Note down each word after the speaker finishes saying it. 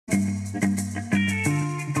Hi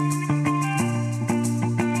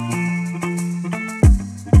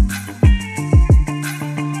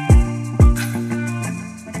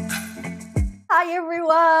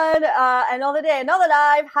everyone, another day, another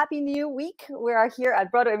live. Happy new week. We are here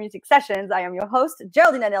at Broadway Music Sessions. I am your host,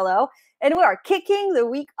 Geraldine Anello, and we are kicking the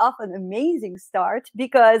week off an amazing start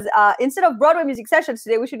because instead of Broadway Music Sessions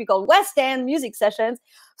today, we should be called West End Music Sessions.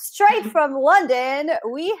 Straight from London,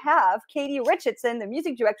 we have Katy Richardson, the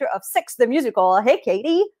music director of Six the Musical. Hey,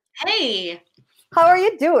 Katy. Hey. How are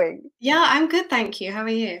you doing? Yeah, I'm good, thank you. How are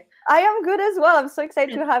you? I am good as well. I'm so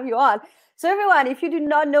excited to have you on. So everyone, if you do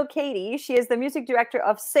not know Katy, she is the music director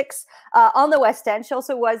of Six on the West End. She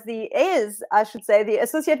also the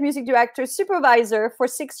associate music director supervisor for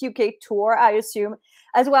Six UK tour, I assume,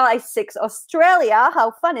 as well as Six Australia.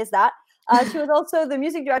 How fun is that? She was also the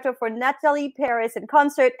music director for Natalie Paris in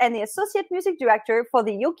concert and the associate music director for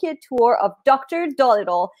the UK tour of Dr.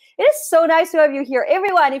 Dolittle. It is so nice to have you here.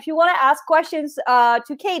 Everyone, if you want to ask questions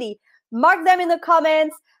to Katy, mark them in the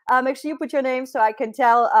comments. Make sure you put your name so I can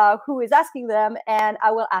tell who is asking them, and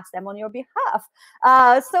I will ask them on your behalf.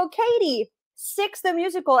 So Katy, Six the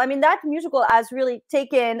Musical, I mean, that musical has really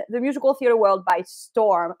taken the musical theater world by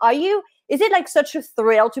storm. Is it like such a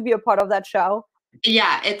thrill to be a part of that show?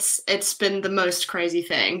 Yeah, it's been the most crazy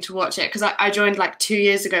thing to watch it because I joined like 2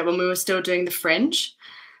 years ago when we were still doing the Fringe.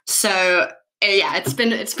 So yeah, it's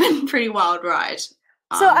been a pretty wild ride.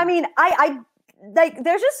 So I mean, I like,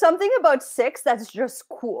 there's just something about Six that's just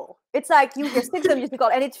cool. It's like you hear Six the Musical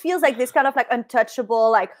and it feels like this kind of like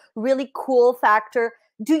untouchable, like really cool factor.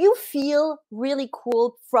 Do you feel really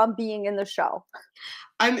cool from being in the show?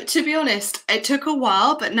 To be honest, it took a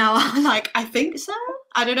while, but now I'm like, I think so.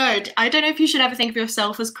 I don't know. I don't know if you should ever think of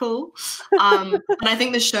yourself as cool. And I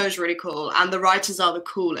think the show's really cool and the writers are the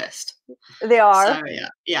coolest. They are? So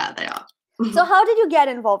yeah, they are. So how did you get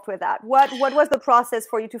involved with that? What was the process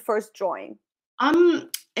for you to first join?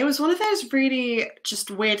 It was one of those really just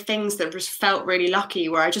weird things that just felt really lucky,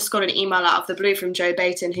 where I just got an email out of the blue from Joe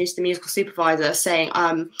Baton, who's the musical supervisor, saying,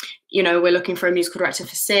 you know, we're looking for a musical director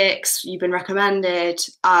for Six. You've been recommended.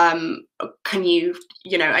 Can you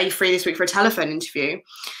know, are you free this week for a telephone interview?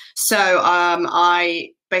 So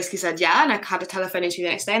I basically said yeah, and I had a telephone interview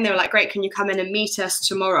the next day, and they were like, great, can you come in and meet us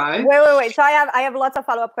tomorrow? Wait. So I have lots of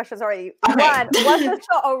follow-up questions already. Okay. One, was the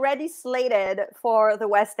show already slated for the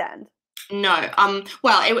West End? No.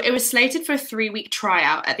 Well, it was slated for a 3-week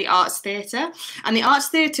tryout at the Arts Theatre, and the Arts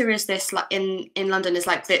Theatre is this, like, in London, is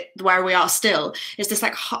like where we are still, is this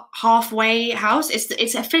like halfway house.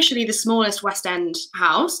 It's officially the smallest West End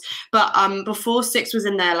house, but before Six was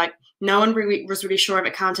in there, like, no one really was sure if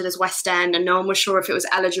it counted as West End, and no one was sure if it was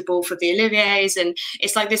eligible for the Olivier's, and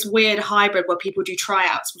it's like this weird hybrid where people do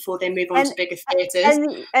tryouts before they move on to bigger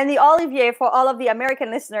theatres. And the Olivier, for all of the American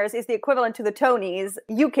listeners, is the equivalent to the Tonys,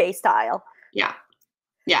 UK style. Yeah,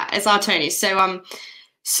 it's our Tonys.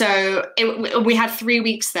 So we had 3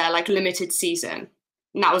 weeks there, like limited season,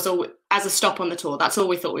 and that was all as a stop on the tour. That's all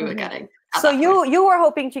we thought we were getting. So you were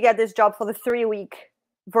hoping to get this job for the 3-week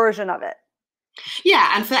version of it.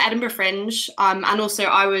 Yeah, and for Edinburgh Fringe, and also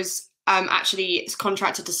I was actually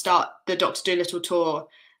contracted to start the Dr. Dolittle tour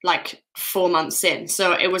like 4 months in.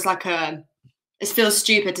 So it was like it feels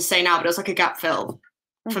stupid to say now, but it was like a gap fill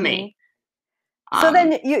for me. So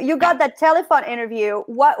then you got that telephone interview.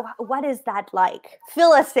 What is that like?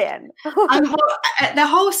 Fill us in. The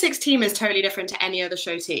whole Six team is totally different to any other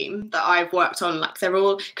show team that I've worked on. Like, they're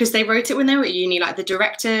all, because they wrote it when they were at uni, like the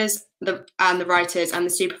directors, the writers and the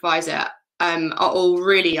supervisor are all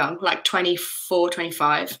really young, like 24,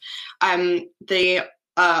 25. The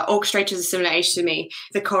orchestrators are similar age to me.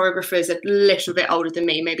 The choreographers are a little bit older than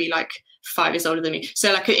me, maybe like 5 years older than me.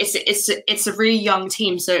 So like it's a really young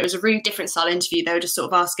team. So it was a really different style interview. They were just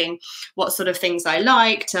sort of asking what sort of things I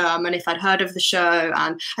liked, and if I'd heard of the show.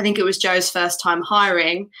 And I think it was Joe's first time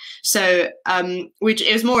hiring. So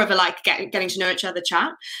it was more of a like getting to know each other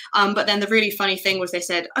chat. But then the really funny thing was they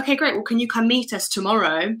said, okay, great, well, can you come meet us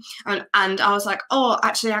tomorrow? And I was like, oh,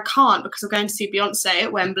 actually I can't, because I'm going to see Beyonce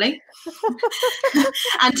at Wembley.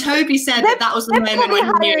 And Toby said that was the moment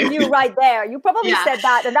when he knew. You right there. You probably said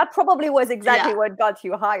that, and that probably was exactly what got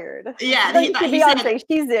you hired. Yeah, Beyonce, said,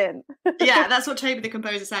 she's in. Yeah, that's what Toby the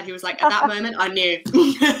composer said. He was like, at that moment, I knew.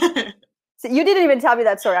 So you didn't even tell me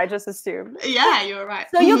that story. I just assumed. Yeah, you were right.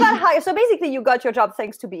 So you got hired. So basically, you got your job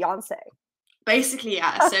thanks to Beyonce. Basically,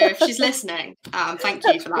 yeah. So if she's listening, thank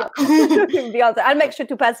you for that. Beyonce, I'll make sure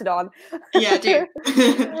to pass it on. Yeah, do.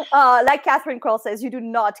 Like Catherine Kroll says, you do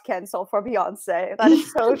not cancel for Beyonce. That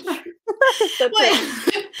is so true.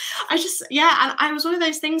 and I was one of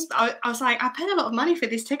those things. I was like, I paid a lot of money for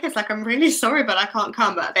these tickets. Like, I'm really sorry, but I can't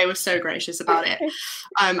come. But they were so gracious about it.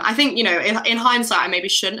 I think, you know, in hindsight, I maybe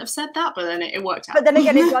shouldn't have said that, but then it worked out. But then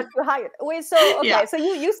again, it got you hired. Wait, so okay, Yeah. so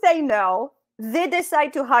you say no. They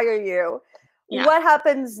decide to hire you. Yeah. What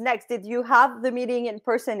happens next? Did you have the meeting in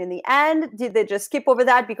person in the end? Did they just skip over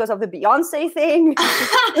that because of the Beyonce thing?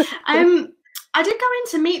 I did go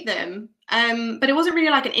in to meet them, but it wasn't really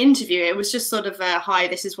like an interview. It was just sort of a, hi,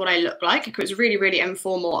 this is what I look like. It was really, really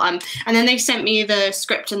informal. And then they sent me the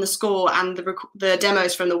script and the score and the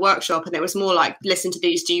demos from the workshop, and it was more like, listen to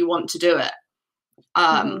these, do you want to do it?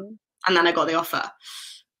 And then I got the offer.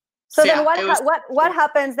 So then what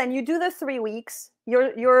happens then? You do the 3 weeks.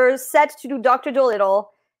 You're set to do Dr.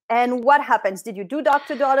 Dolittle. And what happens? Did you do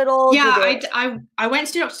Dr. Dolittle? Yeah, I went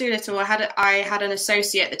to do Dr. Dolittle. I had an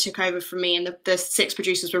associate that took over from me, and the 6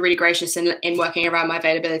 producers were really gracious in working around my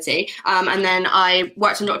availability. And then I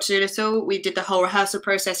worked on Dr. Dolittle. We did the whole rehearsal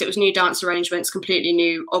process. It was new dance arrangements, completely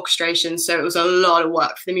new orchestration. So it was a lot of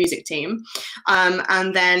work for the music team.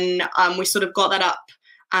 And then we sort of got that up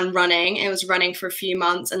and running. It was running for a few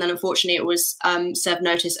months, and then unfortunately it was served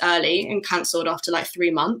notice early and cancelled after like 3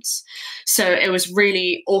 months. So it was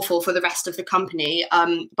really awful for the rest of the company.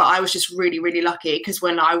 But I was just really, really lucky, because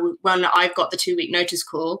when I got the 2-week notice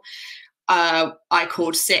call, I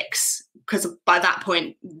called 6, because by that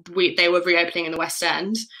point they were reopening in the West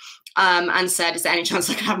End, and said, is there any chance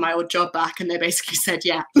I can have my old job back? And they basically said,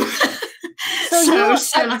 yeah. So it was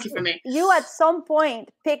so lucky for me. You at some point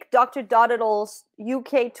picked Dr. Dolittle's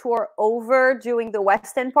UK tour over during the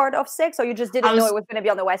West End part of 6, or you just didn't know it was going to be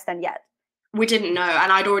on the West End yet? We didn't know,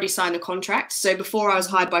 and I'd already signed the contract. So before I was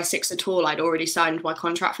hired by 6 at all, I'd already signed my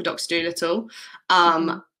contract for Dr. Dolittle.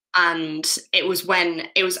 And it was when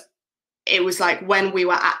when we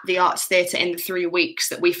were at the Arts Theatre in the 3 weeks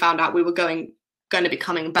that we found out we were going to be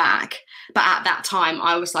coming back. But at that time,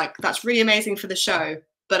 I was like, that's really amazing for the show,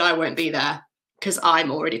 but I won't be there because I'm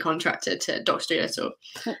already contracted to Dr. Dolittle.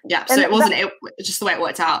 Yeah, so it just the way it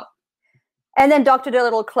worked out. And then Dr.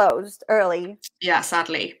 Dolittle closed early. Yeah,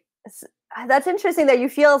 sadly. That's interesting that you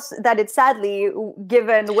feel that it's sadly,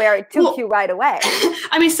 given where it took you right away.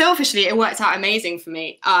 I mean, selfishly, it worked out amazing for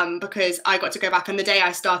me, because I got to go back, and the day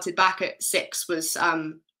I started back at 6 was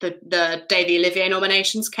the day the Olivier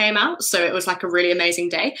nominations came out. So it was like a really amazing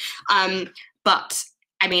day. But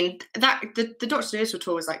I mean, the Dr. Dolittle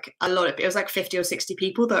tour was like it was like 50 or 60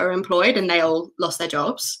 people that are employed, and they all lost their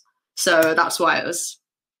jobs. So that's why it was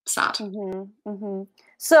sad.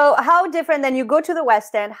 So how different, then you go to the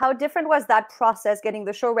West End, how different was that process, getting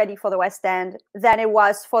the show ready for the West End, than it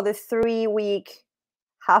was for the 3-week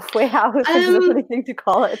halfway house, is the funny thing to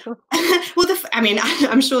call it? Well,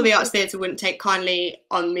 I'm sure the Arts Theatre wouldn't take kindly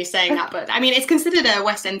on me saying that, but I mean, it's considered a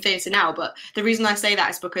West End theatre now, but the reason I say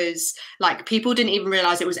that is because like people didn't even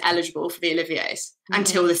realise it was eligible for the Oliviers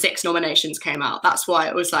until the 6 nominations came out. That's why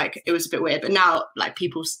it was a bit weird, but now like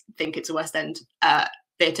people think it's a West End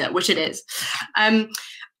theatre, which it is.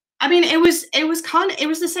 I mean, it was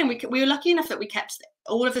the same. We were lucky enough that we kept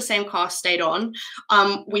all of the same cast stayed on.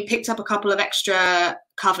 We picked up a couple of extra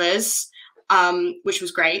covers, which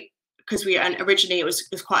was great, because originally it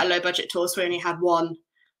was quite a low budget tour, so we only had 1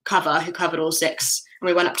 cover who covered all 6, and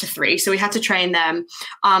we went up to 3, so we had to train them.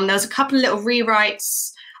 There was a couple of little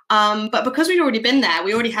rewrites, but because we'd already been there,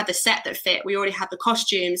 we already had the set that fit, we already had the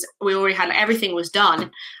costumes, we already had everything was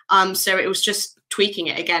done. So it was just tweaking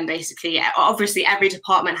it again, basically. Obviously every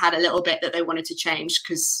department had a little bit that they wanted to change,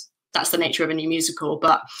 because that's the nature of a new musical,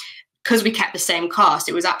 but because we kept the same cast,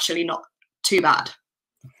 it was actually not too bad.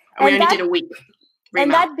 We only did a week.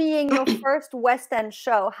 And that being your first West End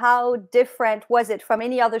show, how different was it from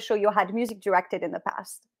any other show you had music directed in the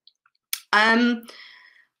past?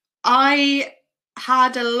 I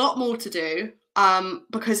had a lot more to do,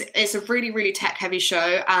 because it's a really, really tech heavy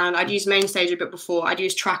show, and I'd used Mainstage a bit before, I'd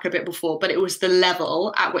used Track a bit before, but it was the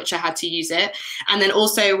level at which I had to use it. And then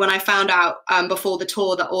also when I found out before the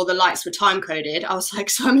tour that all the lights were time coded, I was like,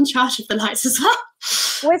 so I'm in charge of the lights as well.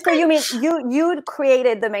 Wait, so you mean you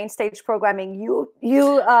created the Mainstage programming, you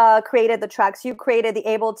created the tracks, you created the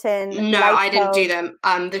Ableton? No, I didn't do them.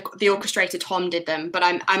 The orchestrator Tom did them, but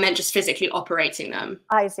I meant just physically operating them.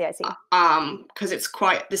 I see. Because it's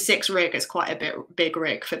quite, the 6 rig is quite a big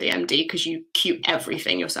rig for the MD, because you cue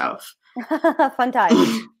everything yourself. Fun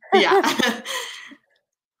time. Yeah.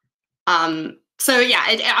 So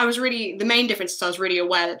yeah, I was really, the main difference is I was really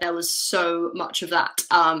aware that there was so much of that.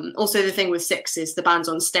 Also the thing with 6 is the band's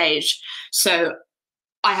on stage, so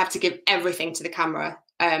I have to give everything to the camera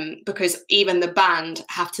because even the band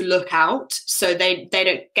have to look out, so they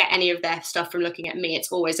don't get any of their stuff from looking at me.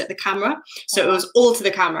 It's always at the camera. So it was all to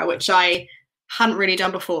the camera, which I hadn't really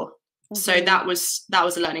done before. So that was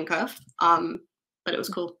a learning curve. But it was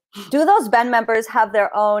cool. Do those band members have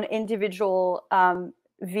their own individual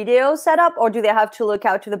video setup, or do they have to look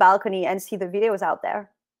out to the balcony and see the videos out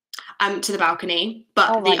there? To the balcony,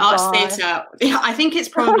 but the Arts Theatre, I think it's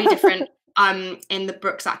probably different in the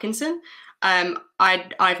Brooks Atkinson.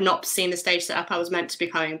 I've not seen the stage setup. I was meant to be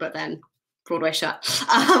going, but then Broadway shut.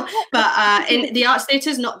 But in the Arts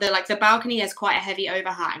Theatre, the balcony has quite a heavy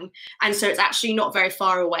overhang, and so it's actually not very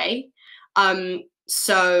far away.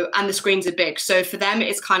 So, and the screens are big, so for them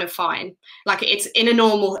it's kind of fine. Like, it's in a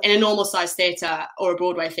normal size theatre or a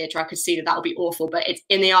Broadway theatre, I could see that would be awful, but it's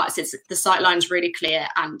in the Arts, it's the sight line's really clear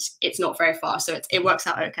and it's not very far, so it works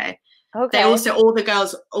out okay. They also, all the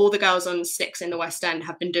girls on 6 in the West End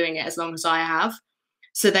have been doing it as long as I have,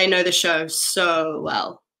 so they know the show so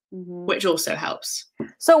well, which also helps.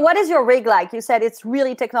 So what is your rig like? You said it's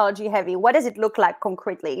really technology heavy. What does it look like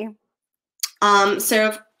concretely?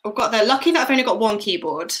 So I've got lucky that I've only got one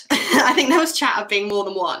keyboard. I think there was chat of being more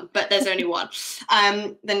than one, but there's only one.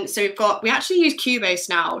 We actually use Cubase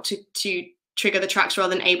now to trigger the tracks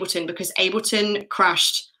rather than Ableton, because Ableton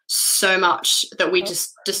crashed so much that we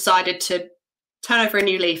just decided to turn over a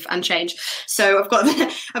new leaf and change. So I've got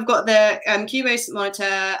the Cubase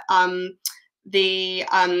monitor,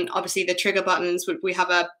 obviously the trigger buttons. We have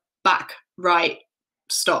a back, right,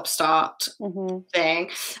 stop, start thing.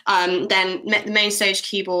 Then the main stage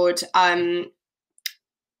keyboard. I'm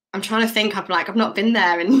trying to think. I've not been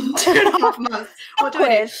there in 2.5 months. What do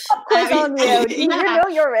I do? On you. You know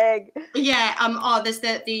your rig. Yeah. There's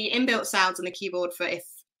the inbuilt sounds on the keyboard for if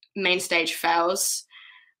main stage fails,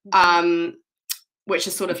 which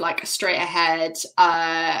is sort of like straight ahead.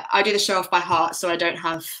 I do the show off by heart, so I don't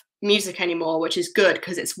have music anymore, which is good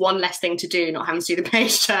because it's one less thing to do, not having to see the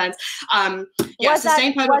page turns. Was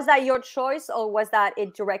that your choice, or was that a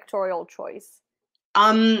directorial choice?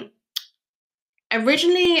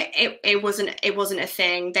 Originally it wasn't a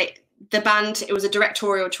thing. The band, it was a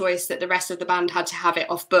directorial choice that the rest of the band had to have it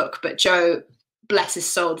off book, but Joe, bless his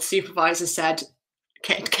soul, the supervisor, said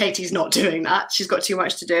Katy's not doing that, she's got too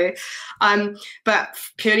much to do. But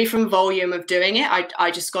purely from volume of doing it,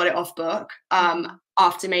 I just got it off book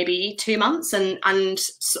after maybe 2 months, and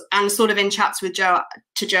sort of in chats with Joe,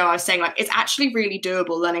 I was saying, like, it's actually really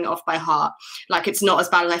doable learning it off by heart. Like, it's not as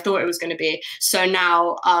bad as I thought it was going to be. So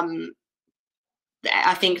now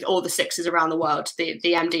I think all the 6s around the world, the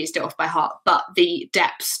MDs do it off by heart, but the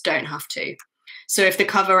depths don't have to. So if the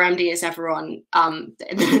cover MD is ever on,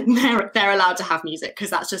 they're allowed to have music, because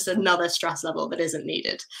that's just another stress level that isn't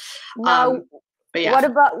needed. Now, but yeah.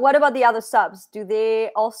 What about the other subs? Do they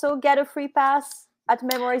also get a free pass at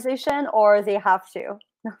memorization, or they have to?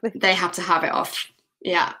 They have to have it off.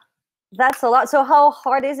 Yeah. That's a lot. So how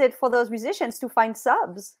hard is it for those musicians to find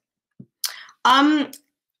subs?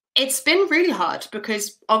 It's been really hard,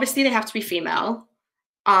 because obviously they have to be female.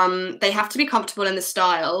 They have to be comfortable in the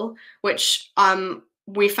style, which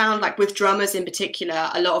we found, like with drummers in particular,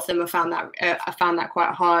 a lot of them have found that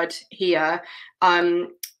quite hard here,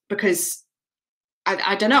 because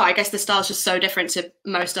I don't know, I guess the style's just so different to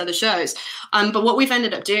most other shows. But what we've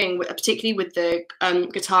ended up doing, particularly with the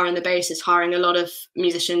guitar and the bass, is hiring a lot of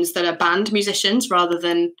musicians that are band musicians rather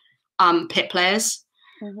than pit players,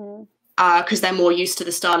 because they're more used to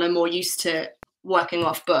the style and more used to working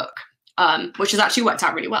off book. Which has actually worked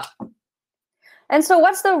out really well. And so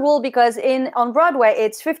what's the rule? Because on Broadway,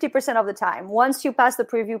 it's 50% of the time. Once you pass the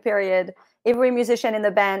preview period, every musician in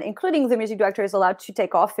the band, including the music director, is allowed to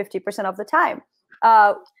take off 50% of the time.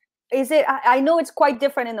 I know it's quite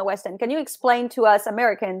different in the West End. Can you explain to us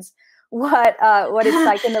Americans what it's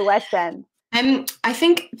like in the West End? I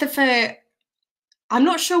think I'm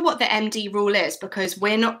not sure what the MD rule is, because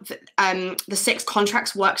we're not, the 6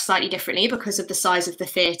 contracts work slightly differently because of the size of the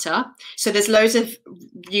theatre. So there's loads of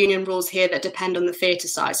union rules here that depend on the theatre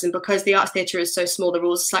size. And because the Arts Theatre is so small, the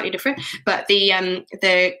rules are slightly different. But the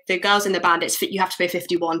girls in the band, you have to pay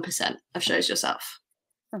 51% of shows yourself.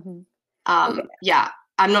 Okay. Yeah,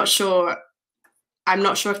 I'm not sure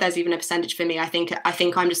if there's even a percentage for me. I think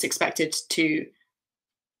I'm just expected to,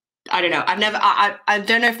 I don't know. I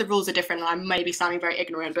don't know if the rules are different. I may be sounding very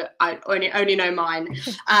ignorant, but I only know mine.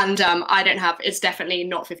 And it's definitely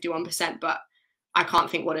not 51%, but I can't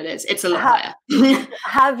think what it is. It's a lot higher.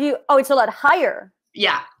 It's a lot higher.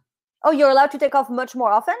 Yeah. Oh, you're allowed to take off much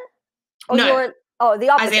more often? Or no. The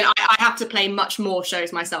opposite. As in, I have to play much more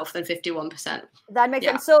shows myself than 51%. That makes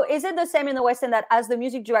sense. So is it the same in the West End that as the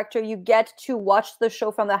music director, you get to watch the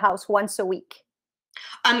show from the house once a week?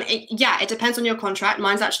 Yeah, it depends on your contract.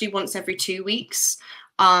 Mine's actually once every 2 weeks.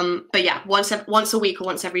 But yeah, once a week or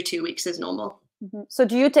once every 2 weeks is normal. So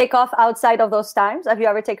do you take off outside of those times? Have you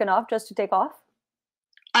ever taken off just to take off?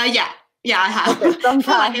 Yeah, I have. Okay,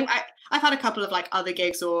 sometimes. I've had a couple of like other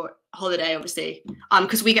gigs or holiday, obviously,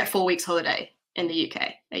 because we get 4 weeks holiday in the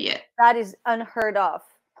UK a year. That is unheard of.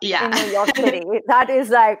 Yeah. In New York City. That is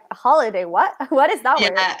like holiday. What? What is that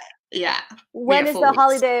word? Yeah. When is the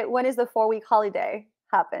holiday? When is the 4-week holiday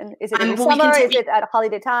happen? Is it in the summer? Is it at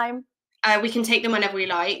holiday time? We can take them whenever we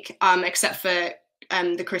like, except for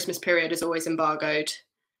the Christmas period is always embargoed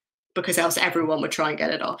because else everyone would try and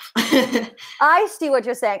get it off. I see what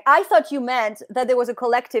you're saying. I thought you meant that there was a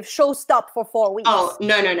collective show stop for 4 weeks. Oh,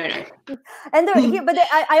 no. And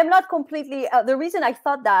I am not completely, the reason I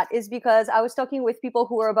thought that is because I was talking with people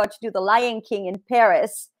who were about to do The Lion King in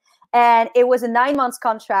Paris, and it was a 9 months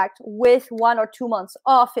contract with 1 or 2 months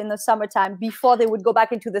off in the summertime before they would go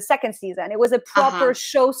back into the second season. It was a proper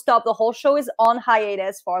show stop. The whole show is on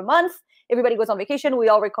hiatus for a month. Everybody goes on vacation. We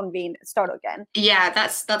all reconvene, start again. Yeah,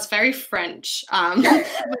 that's very French.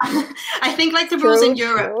 I think like the rules in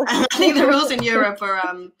Europe. I think the rules in Europe are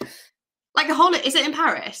like the whole. Is it in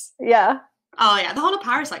Paris? Yeah. Oh yeah, the whole of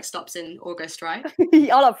Paris like stops in August, right?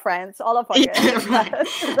 All of France, all of France. Yeah, right.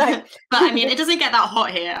 Like, but I mean, it doesn't get that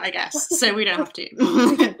hot here, I guess, so we don't have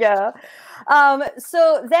to. Yeah.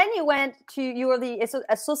 So then you were the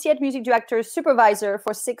associate music director supervisor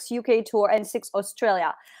for 6 UK tour and 6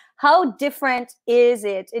 Australia. How different is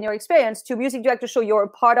it in your experience to music director show you're a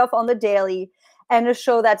part of on the daily and a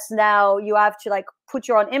show that's now you have to like put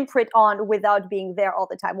your own imprint on without being there all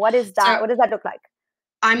the time? What is that? What does that look like?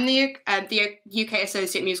 I'm the UK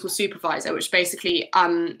associate musical supervisor, which basically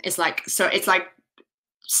is like, so it's like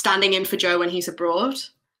standing in for Joe when he's abroad.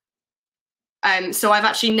 So I've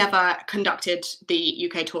actually never conducted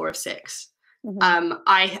the UK tour of 6.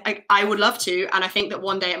 I would love to, and I think that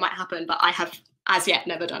one day it might happen, but I have as yet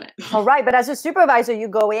never done it. All right, but as a supervisor, you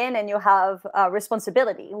go in and you have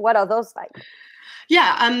responsibility. What are those like?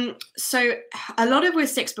 Yeah, so a lot of with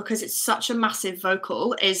 6, because it's such a massive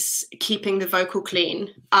vocal, is keeping the vocal clean,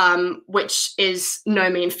 which is no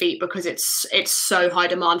mean feat because it's so high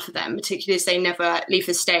demand for them, particularly as they never leave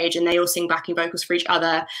the stage and they all sing backing vocals for each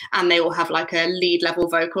other and they all have like a lead level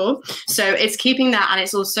vocal. So it's keeping that, and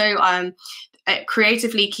it's also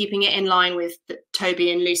creatively keeping it in line with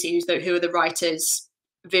Toby and Lucy, who are the writers'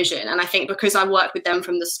 vision. And I think because I worked with them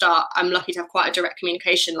from the start, I'm lucky to have quite a direct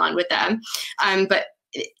communication line with them. But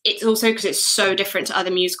it's also because it's so different to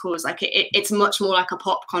other musicals. Like it's much more like a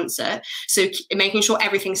pop concert. So making sure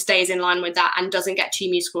everything stays in line with that and doesn't get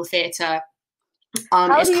too musical theatre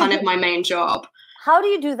is kind of my main job. How do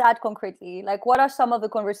you do that concretely? Like, what are some of the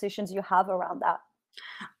conversations you have around that?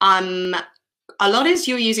 A lot is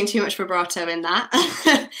you're using too much vibrato in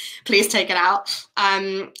that. Please take it out.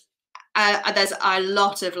 There's a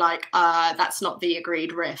lot of like, that's not the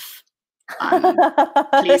agreed riff.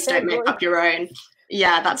 Please don't make up your own.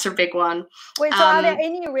 Yeah, that's a big one. Wait, so are there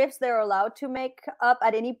any riffs they're allowed to make up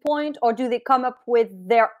at any point, or do they come up with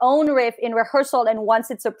their own riff in rehearsal and once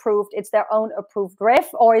it's approved, it's their own approved riff?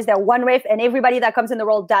 Or is there one riff and everybody that comes in the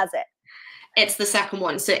role does it? It's the second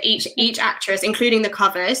one. So each actress, including the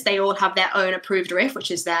covers, they all have their own approved riff,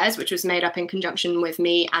 which is theirs, which was made up in conjunction with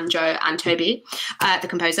me and Joe and Toby, the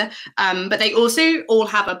composer. But they also all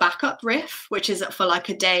have a backup riff, which is for like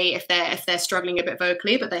a day if they're struggling a bit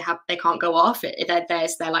vocally, but they can't go off.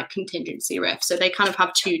 There's their like contingency riff. So they kind of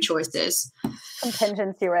have 2 choices.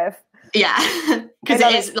 Contingency riff. Yeah, because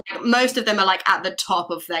it is like most of them are like at the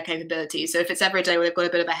top of their capabilities. So if it's every day where they've got a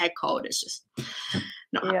bit of a head cold, it's just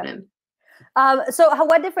not happening. So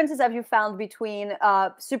what differences have you found between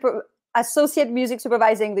associate music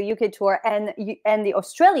supervising the UK tour and the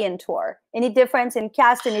Australian tour? Any difference in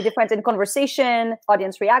cast, any difference in conversation,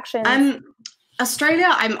 audience reaction? Australia,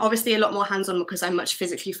 I'm obviously a lot more hands-on because I'm much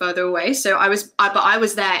physically further away. So I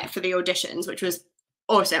was there for the auditions, which was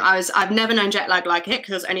awesome. I've never known jet lag like it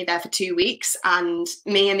because I was only there for 2 weeks, and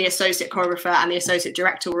me and the associate choreographer and the associate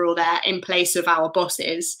director were all there in place of our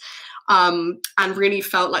bosses. And really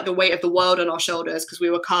felt like the weight of the world on our shoulders because we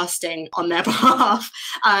were casting on their behalf.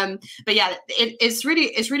 But yeah, it's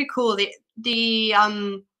really cool. The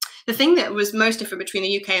thing that was most different between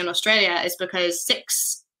the UK and Australia is because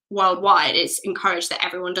 6 worldwide, it's encouraged that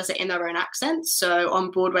everyone does it in their own accents. So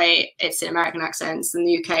on Broadway, it's in American accents. In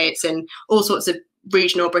the UK, it's in all sorts of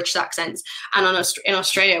regional British accents. And in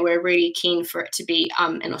Australia, we're really keen for it to be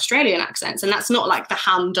in Australian accents. And that's not like the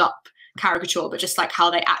hand up caricature, but just like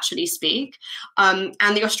how they actually speak. And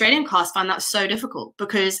the Australian cast found that so difficult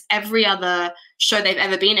because every other show they've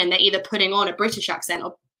ever been in, they're either putting on a British accent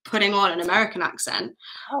or putting on an American accent.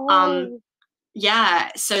 Oh. Yeah,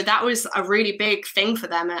 so that was a really big thing for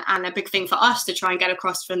them, and a big thing for us to try and get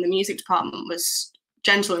across from the music department was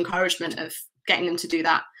gentle encouragement of getting them to do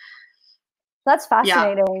that. That's Yeah.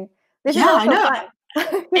 fascinating. This is Yeah, I also know.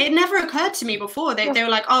 fun. It never occurred to me before. They were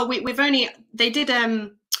like, oh, we've only, they did,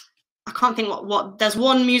 I can't think what, there's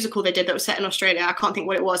one musical they did that was set in Australia. I can't think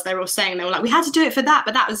what it was. They were all saying, they were like, we had to do it for that,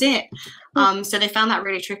 but that was it. So they found that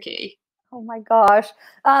really tricky. Oh my gosh.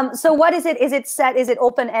 So what is it? Is it set? Is it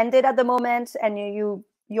open-ended at the moment? And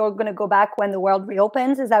you're going to go back when the world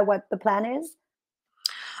reopens? Is that what the plan is?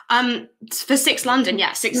 For Six London,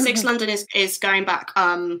 yeah. Six London is going back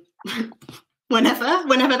whenever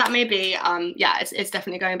that may be. Yeah, it's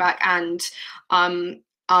definitely going back, and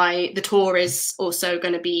the tour is also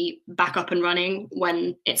going to be back up and running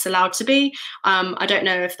when it's allowed to be. I don't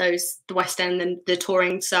know if the West End and the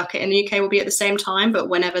touring circuit in the UK will be at the same time, but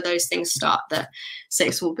whenever those things start, the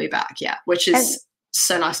Six will be back. Yeah, which is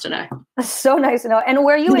so nice to know. So nice to know. And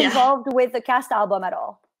were you involved with the cast album at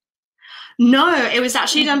all? No, it was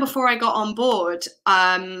actually done before I got on board.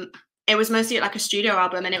 It was mostly like a studio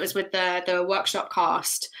album, and it was with the workshop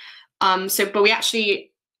cast. But we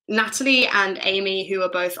actually, Natalie and Amy, who are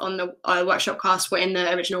both on the workshop cast, were in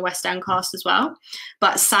the original West End cast as well.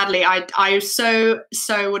 But sadly, I so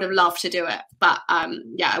would have loved to do it, but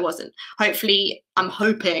yeah, I wasn't. Hopefully, I'm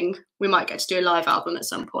hoping we might get to do a live album at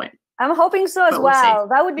some point. I'm hoping so as well.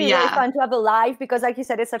 That would be really fun to have a live, because like you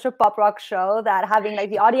said, it's such a pop rock show that having like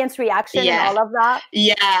the audience reaction and all of that.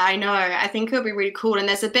 Yeah, I know. I think it'll be really cool. And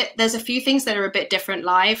there's a few things that are a bit different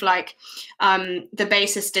live. Like the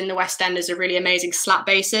bassist in the West End is a really amazing slap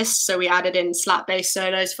bassist. So we added in slap bass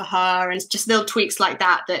solos for her, and just little tweaks like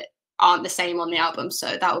that aren't the same on the album.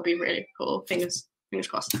 So that would be really cool. Fingers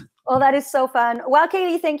crossed. Oh, that is so fun. Well,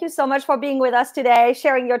 Katy, thank you so much for being with us today,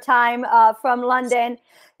 sharing your time from London,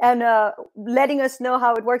 and letting us know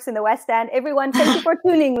how it works in the West End. Everyone, thank you for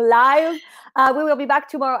tuning live. We will be back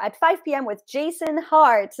tomorrow at 5 p.m. with Jason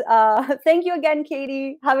Hart. Thank you again,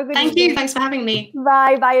 Katy. Have a good evening. Thank you. Thanks for having me.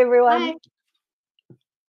 Bye. Bye, everyone.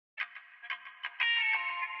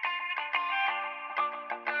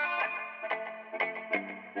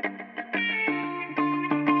 Bye.